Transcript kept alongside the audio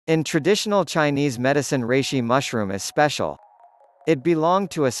In traditional Chinese medicine, reishi mushroom is special. It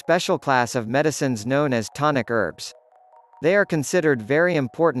belonged to a special class of medicines known as tonic herbs. They are considered very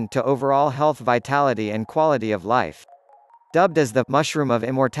important to overall health, vitality and quality of life. Dubbed as the mushroom of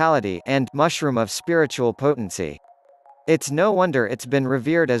immortality and mushroom of spiritual potency. It's no wonder it's been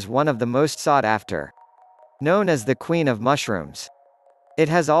revered as one of the most sought after. Known as the Queen of Mushrooms. It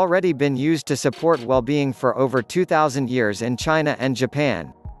has already been used to support well-being for over 2,000 years in China and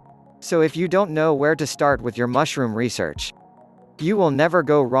Japan. So if you don't know where to start with your mushroom research, you will never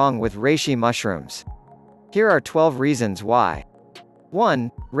go wrong with reishi mushrooms. Here are 12 reasons why.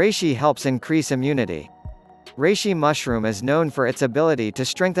 1. Reishi helps increase immunity. Reishi mushroom is known for its ability to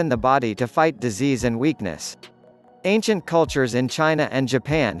strengthen the body to fight disease and weakness. Ancient cultures in China and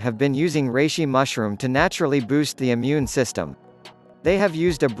Japan have been using reishi mushroom to naturally boost the immune system. They have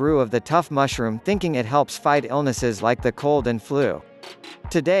used a brew of the tough mushroom thinking it helps fight illnesses like the cold and flu.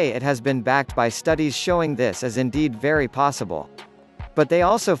 Today it has been backed by studies showing this is indeed very possible. But they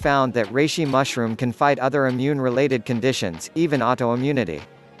also found that reishi mushroom can fight other immune-related conditions, even autoimmunity.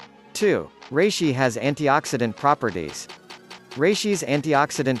 2. Reishi has antioxidant properties. Reishi's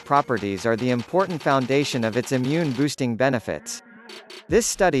antioxidant properties are the important foundation of its immune-boosting benefits. This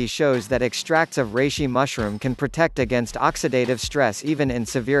study shows that extracts of reishi mushroom can protect against oxidative stress even in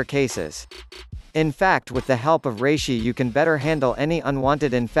severe cases. In fact, with the help of reishi you can better handle any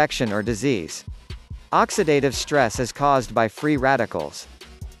unwanted infection or disease. Oxidative stress is caused by free radicals.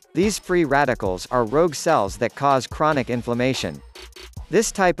 These free radicals are rogue cells that cause chronic inflammation.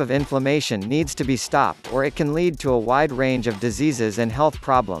 This type of inflammation needs to be stopped or it can lead to a wide range of diseases and health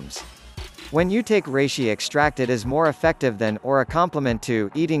problems. When you take reishi extract, it is more effective than, or a complement to,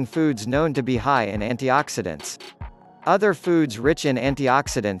 eating foods known to be high in antioxidants. Other foods rich in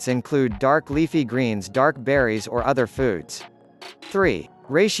antioxidants include dark leafy greens, dark berries or other foods. 3.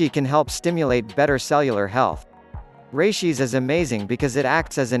 Reishi can help stimulate better cellular health. Reishi's is amazing because it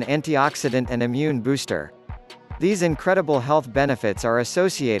acts as an antioxidant and immune booster. These incredible health benefits are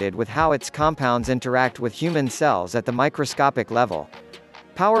associated with how its compounds interact with human cells at the microscopic level.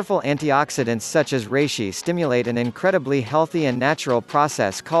 Powerful antioxidants such as reishi stimulate an incredibly healthy and natural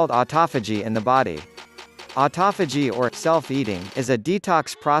process called autophagy in the body. Autophagy, or self-eating, is a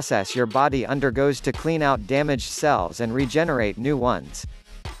detox process your body undergoes to clean out damaged cells and regenerate new ones.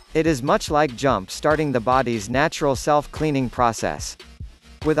 It is much like jump-starting the body's natural self-cleaning process.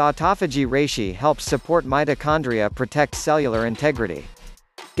 With autophagy, reishi helps support mitochondria, protect cellular integrity.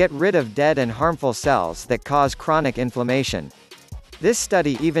 Get rid of dead and harmful cells that cause chronic inflammation. This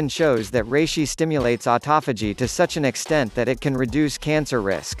study even shows that reishi stimulates autophagy to such an extent that it can reduce cancer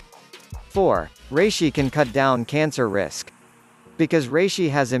risk. 4. Reishi can cut down cancer risk. Because reishi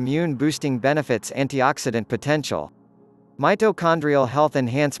has immune-boosting benefits, antioxidant potential, mitochondrial health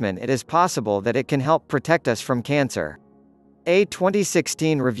enhancement, it is possible that it can help protect us from cancer. A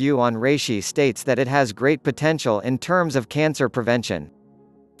 2016 review on reishi states that it has great potential in terms of cancer prevention.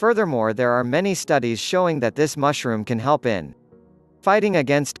 Furthermore, there are many studies showing that this mushroom can help in fighting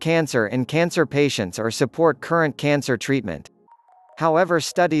against cancer in cancer patients or support current cancer treatment. However,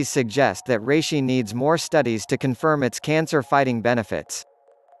 studies suggest that reishi needs more studies to confirm its cancer-fighting benefits.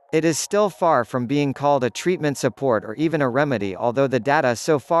 It is still far from being called a treatment support or even a remedy, although the data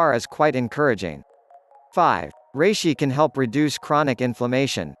so far is quite encouraging. 5. Reishi can help reduce chronic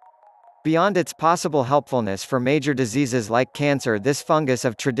inflammation. Beyond its possible helpfulness for major diseases like cancer, this fungus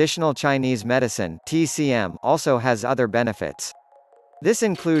of traditional Chinese medicine (TCM) also has other benefits. This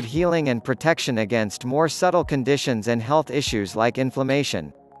include healing and protection against more subtle conditions and health issues like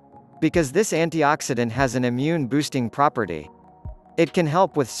inflammation. Because this antioxidant has an immune-boosting property, it can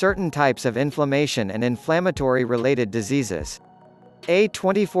help with certain types of inflammation and inflammatory-related diseases. A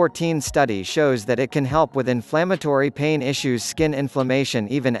 2014 study shows that it can help with inflammatory pain issues, skin inflammation,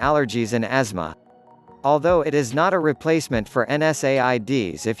 even allergies and asthma. Although it is not a replacement for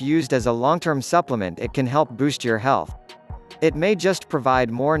NSAIDs, if used as a long-term supplement it can help boost your health. It may just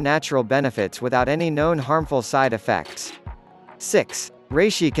provide more natural benefits without any known harmful side effects. 6.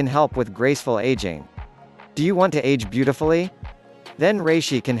 Reishi can help with graceful aging. Do you want to age beautifully? Then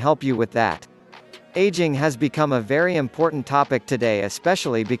reishi can help you with that. Aging has become a very important topic today,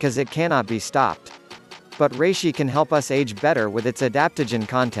 especially because it cannot be stopped. But reishi can help us age better with its adaptogen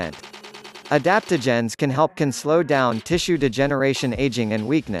content. Adaptogens can slow down tissue degeneration, aging and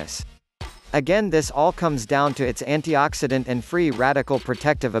weakness. Again, this all comes down to its antioxidant and free radical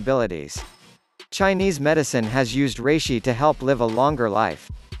protective abilities. Chinese medicine has used reishi to help live a longer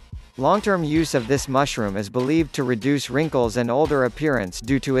life. Long-term use of this mushroom is believed to reduce wrinkles and older appearance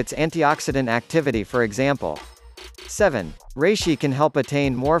due to its antioxidant activity, for example. 7. Reishi can help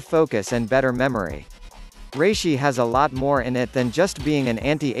attain more focus and better memory. Reishi has a lot more in it than just being an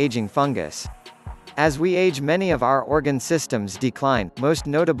anti-aging fungus. As we age, many of our organ systems decline, most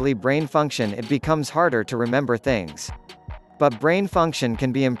notably brain function. It becomes harder to remember things. But brain function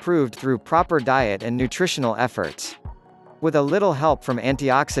can be improved through proper diet and nutritional efforts. With a little help from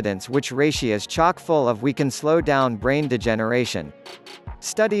antioxidants, which reishi is chock full of, we can slow down brain degeneration.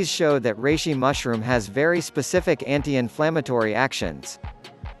 Studies show that reishi mushroom has very specific anti-inflammatory actions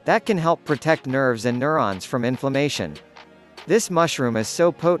that can help protect nerves and neurons from inflammation. This mushroom is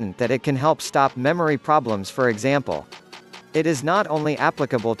so potent that it can help stop memory problems, for example. It is not only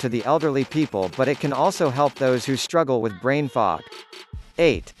applicable to the elderly people, but it can also help those who struggle with brain fog.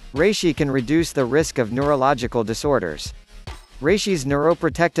 8. Reishi can reduce the risk of neurological disorders. Reishi's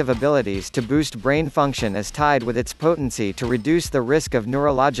neuroprotective abilities to boost brain function is tied with its potency to reduce the risk of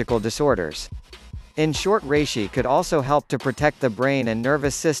neurological disorders. In short, reishi could also help to protect the brain and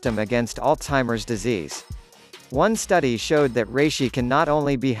nervous system against Alzheimer's disease. One study showed that reishi can not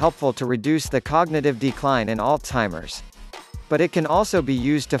only be helpful to reduce the cognitive decline in Alzheimer's, but it can also be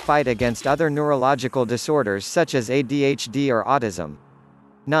used to fight against other neurological disorders such as ADHD or autism.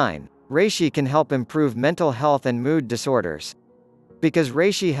 9. Reishi can help improve mental health and mood disorders. Because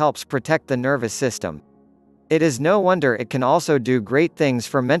reishi helps protect the nervous system, it is no wonder it can also do great things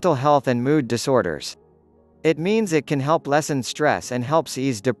for mental health and mood disorders. It means it can help lessen stress and helps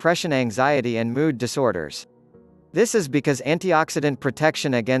ease depression, anxiety, and mood disorders. This is because antioxidant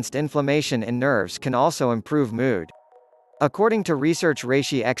protection against inflammation in nerves can also improve mood. According to research,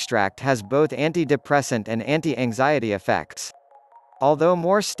 reishi extract has both antidepressant and anti-anxiety effects. Although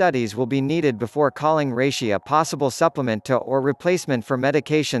more studies will be needed before calling reishi a possible supplement to or replacement for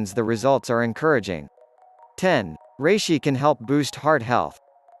medications, the results are encouraging. 10. Reishi can help boost heart health.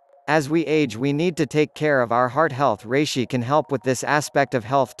 As we age, we need to take care of our heart health. Reishi can help with this aspect of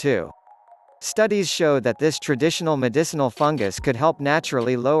health too. Studies show that this traditional medicinal fungus could help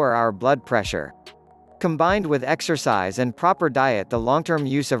naturally lower our blood pressure. Combined with exercise and proper diet, the long-term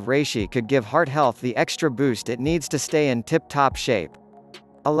use of reishi could give heart health the extra boost it needs to stay in tip-top shape.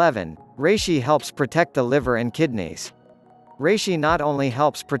 11. Reishi helps protect the liver and kidneys. Reishi not only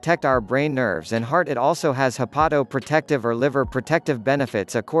helps protect our brain, nerves, and heart, it also has hepatoprotective or liver protective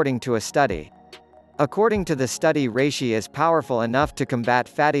benefits, according to a study. According to the study, reishi is powerful enough to combat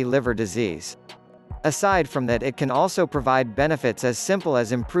fatty liver disease. Aside from that, it can also provide benefits as simple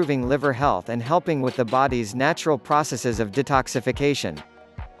as improving liver health and helping with the body's natural processes of detoxification.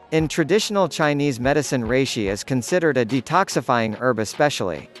 In traditional Chinese medicine, reishi is considered a detoxifying herb,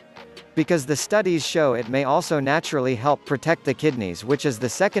 especially because the studies show it may also naturally help protect the kidneys, which is the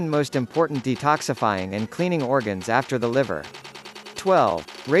second most important detoxifying and cleaning organs after the liver. 12.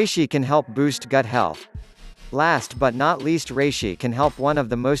 Reishi can help boost gut health. Last but not least, reishi can help one of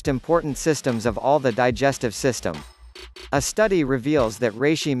the most important systems of all, the digestive system. A study reveals that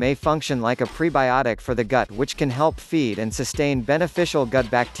reishi may function like a prebiotic for the gut, which can help feed and sustain beneficial gut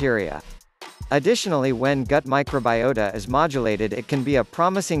bacteria. Additionally, when gut microbiota is modulated, it can be a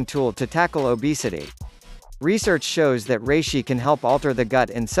promising tool to tackle obesity. Research shows that reishi can help alter the gut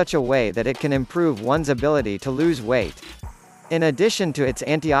in such a way that it can improve one's ability to lose weight. In addition to its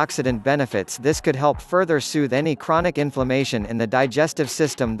antioxidant benefits, this could help further soothe any chronic inflammation in the digestive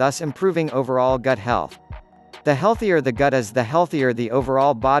system, thus improving overall gut health. The healthier the gut is, the healthier the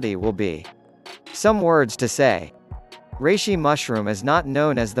overall body will be. Some words to say. Reishi mushroom is not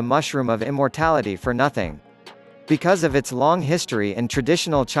known as the mushroom of immortality for nothing. Because of its long history in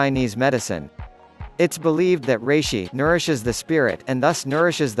traditional Chinese medicine, it's believed that reishi nourishes the spirit and thus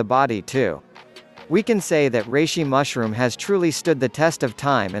nourishes the body too. We can say that reishi mushroom has truly stood the test of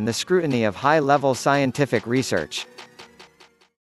time and the scrutiny of high-level scientific research.